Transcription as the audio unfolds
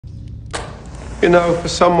You know, for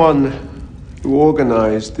someone who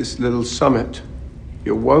organized this little summit,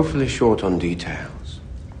 you're woefully short on details.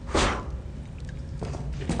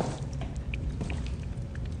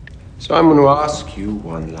 So I'm going to ask you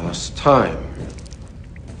one last time.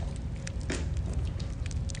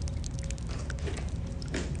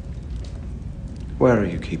 Where are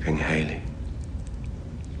you keeping Haley?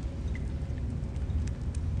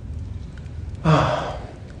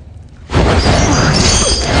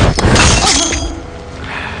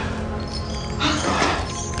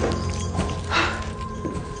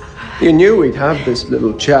 You knew we'd have this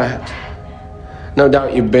little chat. No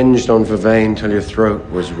doubt you binged on vervain till your throat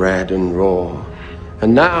was red and raw.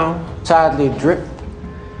 And now, sadly, drip,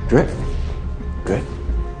 drip, drip.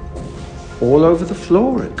 All over the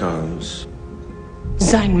floor it goes.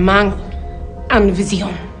 Sein Mangel an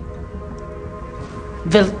Vision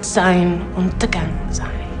wird sein Untergang sein.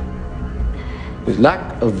 His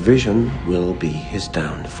lack of vision will be his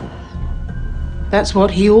downfall. That's what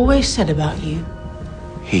he always said about you.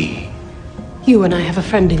 He. You and I have a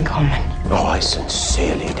friend in common. Oh, I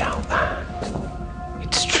sincerely doubt that.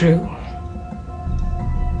 It's true.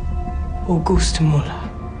 August Muller.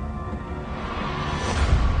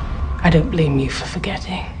 I don't blame you for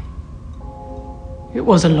forgetting. It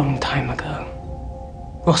was a long time ago.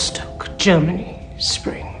 Rostock, Germany,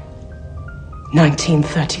 spring.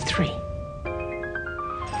 1933.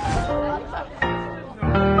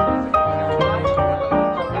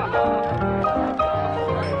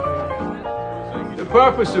 The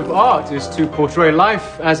purpose of art is to portray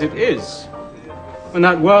life as it is. When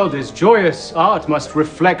that world is joyous, art must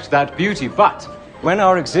reflect that beauty. But when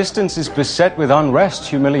our existence is beset with unrest,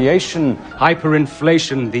 humiliation,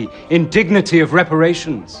 hyperinflation, the indignity of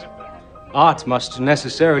reparations, art must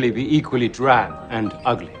necessarily be equally drab and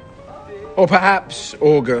ugly. Or perhaps,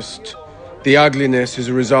 August, the ugliness is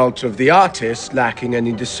a result of the artist lacking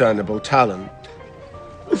any discernible talent.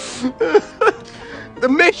 The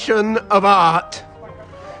mission of art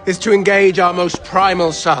is to engage our most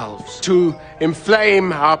primal selves, to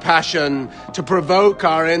inflame our passion, to provoke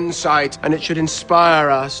our insight, and it should inspire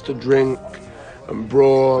us to drink and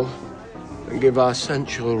brawl and give our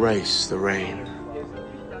sensual race the rein.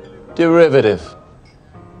 Derivative.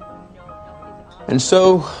 And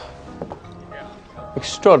so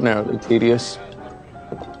extraordinarily tedious.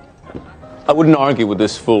 I wouldn't argue with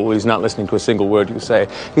this fool. He's not listening to a single word you say.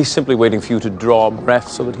 He's simply waiting for you to draw breath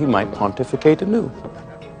so that he might pontificate anew.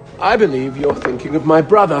 I believe you're thinking of my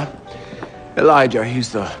brother, Elijah.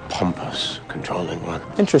 He's the pompous, controlling one.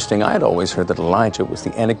 Interesting. I had always heard that Elijah was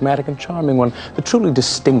the enigmatic and charming one, the truly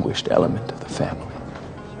distinguished element of the family.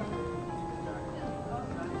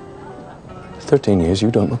 13 years,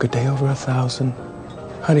 you don't look a day over 1,000.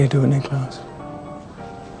 How do you do it, Klaus?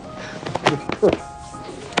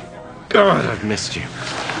 God, I've missed you.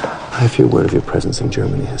 I fear word of your presence in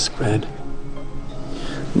Germany has spread.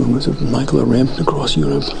 Rumors of Michael are rampant across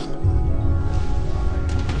Europe.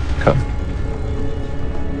 Come.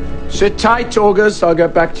 Sit tight, August. I'll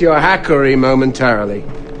get back to your hackery momentarily.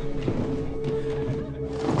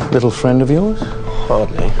 Little friend of yours?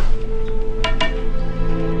 Hardly.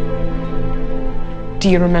 Do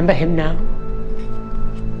you remember him now?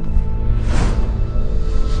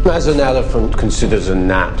 As an elephant considers a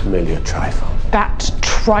gnat merely a trifle. That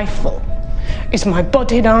trifle is my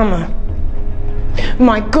bodied armor.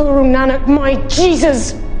 My Guru Nanak, my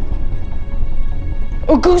Jesus.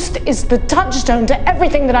 Auguste is the touchstone to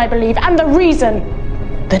everything that I believe, and the reason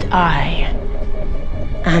that I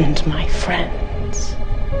and my friends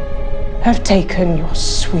have taken your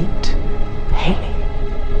sweet